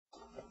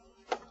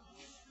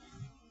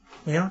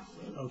Yeah,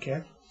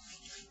 okay.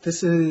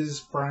 This is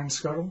Brian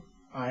Scuttle.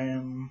 I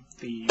am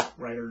the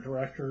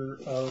writer-director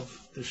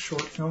of this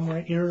short film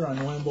right here,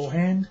 Unwinnable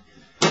Hand.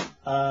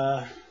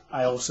 I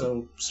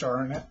also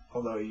star in it,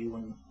 although you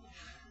wouldn't,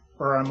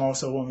 or I'm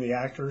also one of the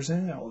actors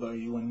in it, although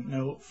you wouldn't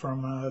know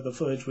from the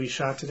footage we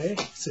shot today.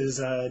 This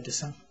is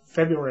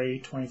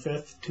February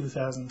 25th,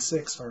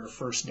 2006, our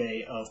first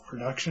day of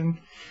production.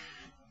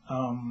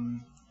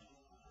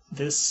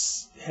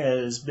 This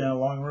has been a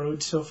long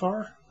road so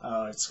far.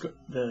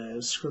 The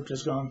script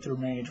has gone through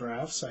many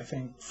drafts, I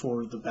think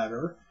for the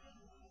better,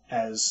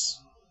 as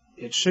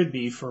it should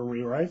be for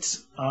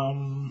rewrites.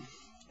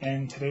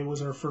 And today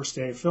was our first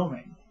day of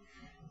filming.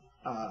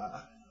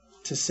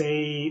 To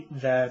say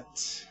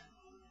that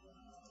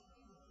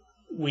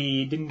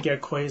we didn't get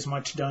quite as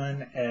much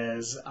done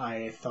as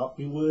I thought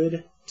we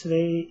would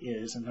today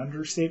is an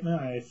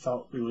understatement. I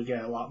thought we would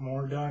get a lot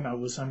more done. I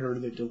was under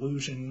the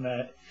delusion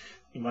that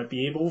we might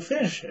be able to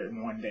finish it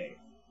in one day,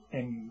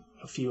 in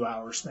a few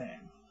hours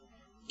span,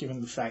 given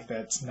the fact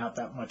that it's not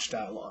that much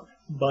dialogue.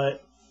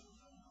 But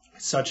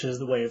such is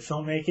the way of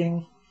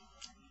filmmaking,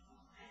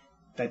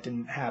 that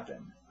didn't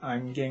happen.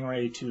 I'm getting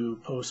ready to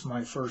post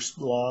my first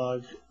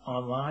blog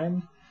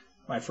online,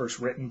 my first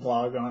written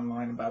blog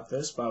online about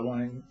this, but I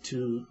wanted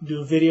to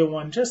do a video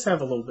one just to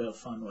have a little bit of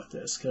fun with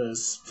this,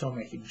 because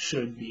filmmaking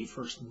should be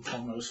first and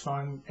foremost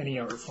fun. Any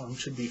art form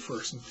should be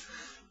first and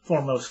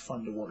foremost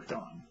fun to work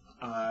on.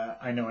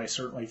 I know I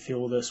certainly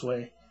feel this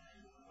way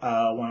when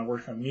I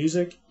work on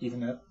music,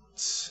 even if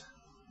it's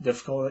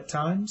difficult at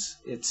times.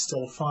 It's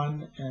still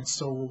fun and it's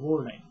still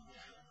rewarding.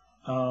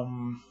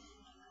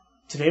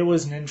 Today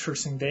was an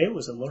interesting day. It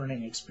was a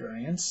learning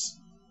experience,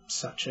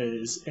 such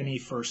as any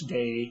first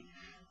day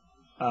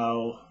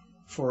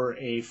for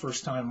a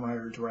first-time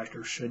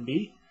writer-director should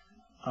be.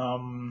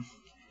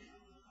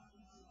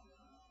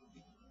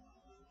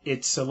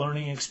 It's a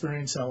learning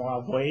experience in a lot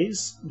of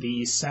ways.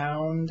 The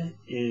sound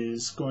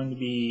is going to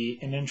be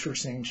an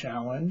interesting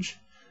challenge,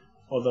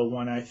 although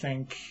one I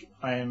think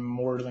I am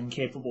more than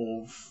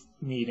capable of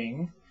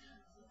meeting.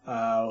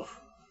 Have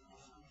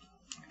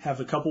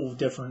a couple of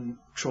different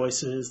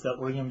choices that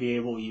we're going to be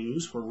able to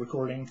use. We're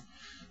recording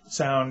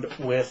sound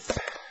with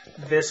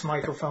this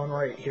microphone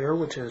right here,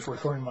 which is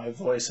recording my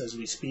voice as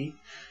we speak.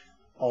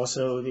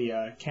 Also,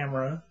 the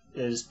camera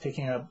is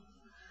picking up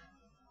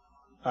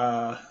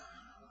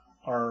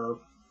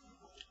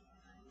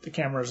the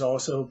camera is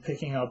also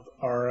picking up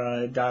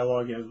our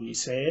dialogue as we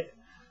say it.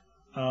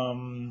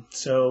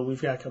 So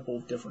we've got a couple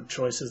of different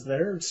choices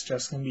there. It's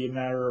just going to be a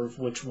matter of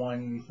which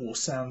one will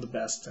sound the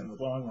best in the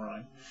long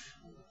run.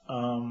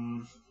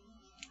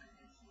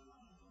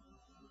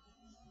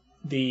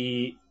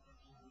 The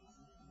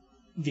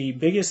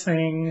biggest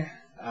thing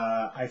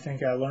I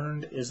think I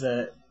learned is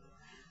that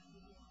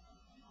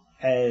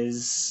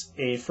as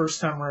a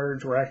first-time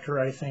writer-director,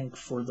 I think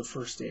for the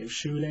first day of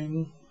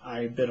shooting,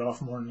 I bit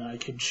off more than I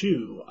could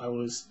chew. I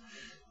was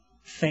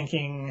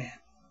thinking,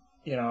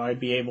 I'd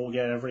be able to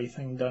get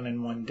everything done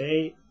in one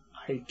day.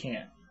 I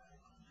can't.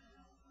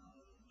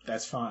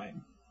 That's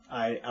fine.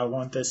 I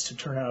want this to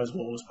turn out as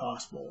well as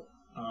possible.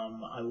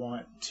 I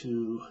want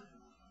to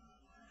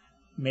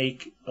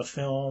make a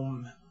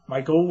film.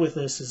 My goal with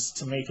this is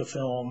to make a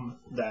film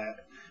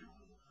that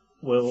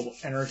will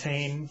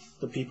entertain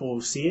the people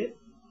who see it,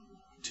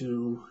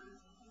 to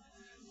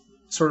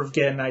sort of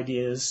get an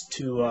idea as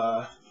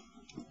to,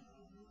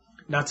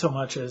 not so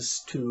much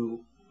as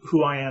to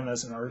who I am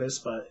as an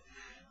artist, but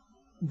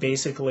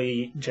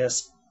basically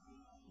just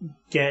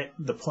get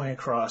the point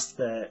across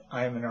that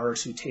I am an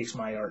artist who takes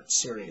my art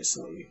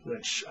seriously,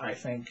 which I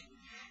think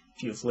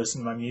if you've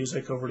listened to my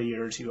music over the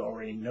years, you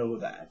already know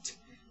that.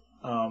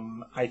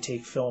 I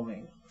take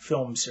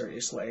film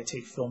seriously. I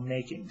take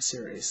filmmaking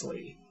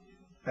seriously.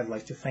 I'd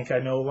like to think I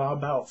know a lot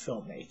about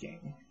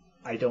filmmaking.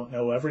 I don't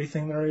know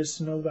everything there is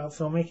to know about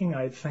filmmaking.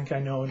 I think I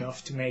know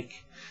enough to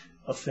make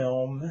a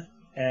film,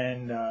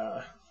 and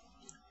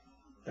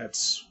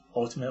that's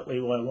ultimately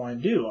what I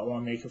want to do. I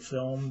want to make a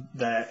film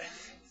that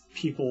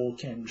people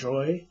can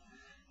enjoy,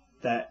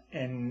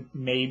 and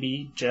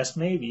maybe, just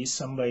maybe,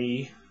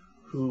 somebody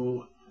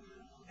who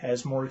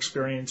has more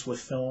experience with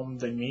film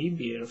than me,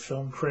 be it a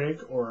film critic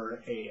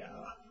or a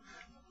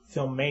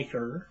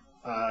filmmaker,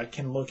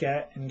 can look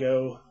at and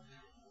go,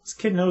 this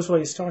kid knows what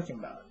he's talking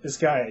about. This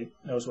guy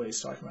knows what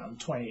he's talking about. I'm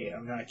 28.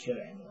 I'm not a kid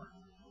anymore.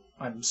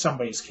 I'm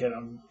somebody's kid.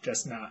 I'm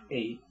just not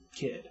a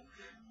kid.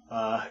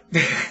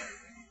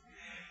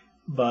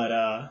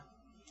 But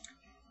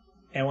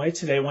anyway,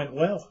 today went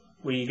well.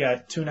 We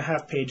got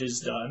 2.5 pages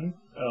done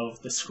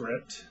of the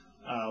script.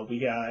 We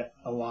got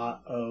a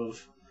lot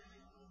of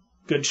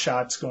good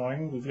shots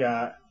going.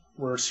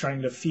 We're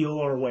starting to feel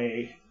our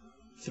way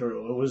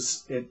through.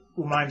 It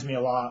reminds me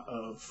a lot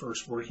of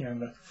first working in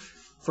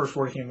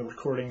the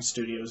recording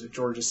studios at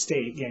Georgia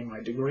State, getting my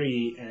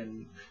degree,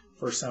 and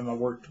first time I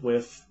worked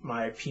with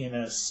my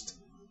pianist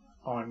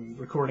on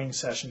recording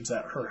sessions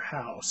at her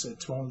house.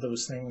 It's one of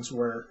those things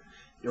where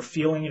you're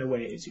feeling your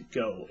way as you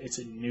go. It's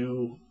a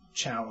new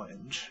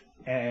challenge,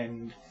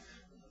 and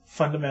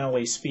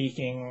fundamentally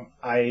speaking,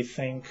 I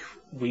think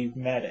we've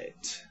met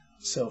it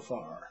so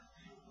far.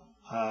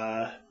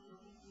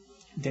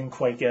 Didn't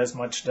quite get as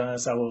much done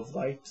as I would have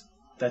liked.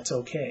 That's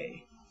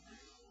okay.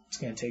 It's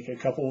going to take a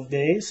couple of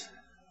days.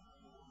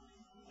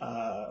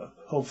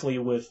 Hopefully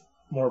with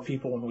more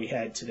people than we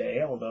had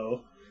today,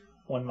 although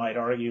one might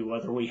argue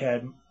whether we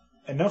had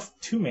enough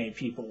too many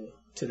people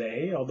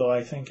today, although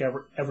I think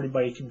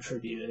everybody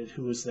contributed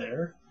who was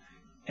there,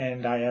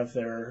 and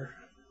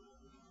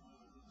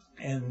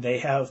they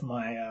have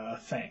my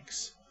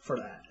thanks for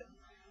that.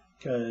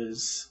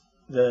 Because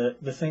the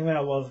thing that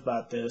I love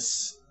about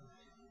this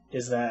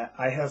is that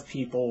I have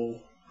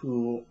people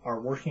who are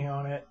working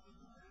on it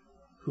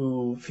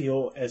who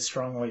feel as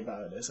strongly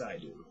about it as I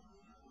do.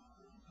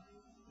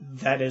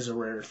 That is a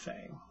rare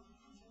thing.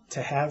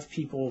 To have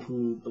people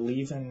who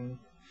believe in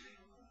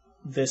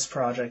this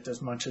project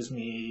as much as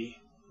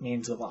me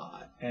means a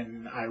lot,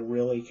 and I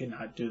really could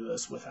not do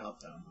this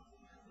without them.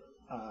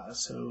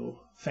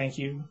 So thank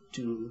you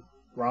to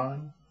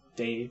Ron,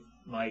 Dave,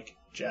 Mike,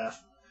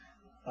 Jeff,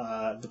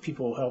 the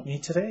people who helped me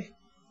today.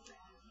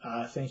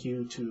 Thank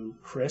you to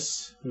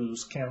Chris,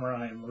 whose camera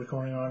I'm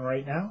recording on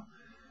right now.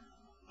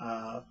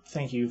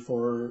 Thank you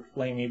for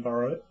letting me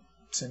borrow it.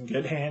 It's in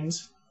good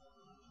hands.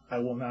 I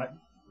will not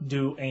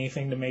do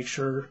anything to make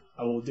sure.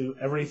 I will do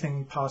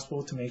everything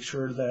possible to make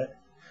sure that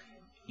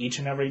each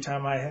and every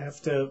time I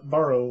have to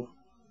borrow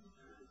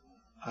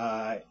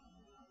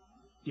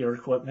your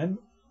equipment,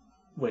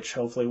 which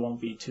hopefully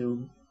won't be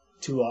too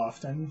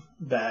often,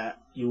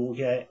 that you will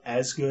get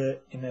as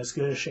good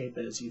a shape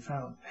as you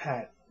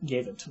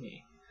gave it to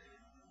me.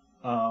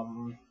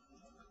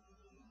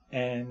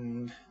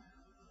 And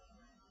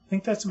I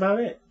think that's about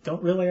it.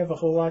 Don't really have a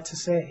whole lot to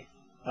say.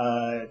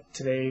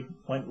 Today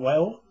went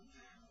well.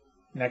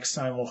 Next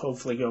time will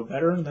hopefully go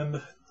better, and then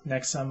the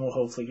next time will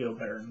hopefully go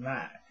better than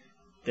that.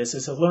 This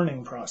is a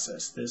learning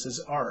process. This is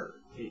art.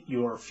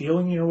 You are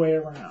feeling your way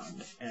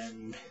around,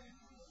 and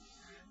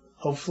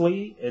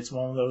hopefully it's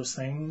one of those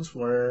things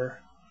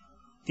where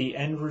the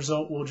end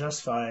result will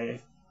justify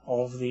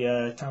all of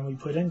the time we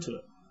put into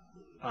it.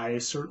 I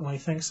certainly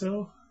think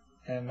so,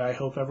 and I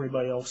hope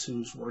everybody else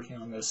who's working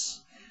on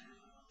this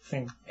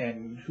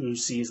and who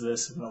sees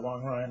this in the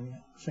long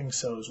run thinks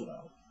so as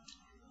well.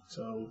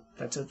 So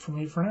that's it for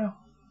me for now.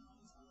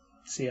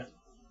 See ya.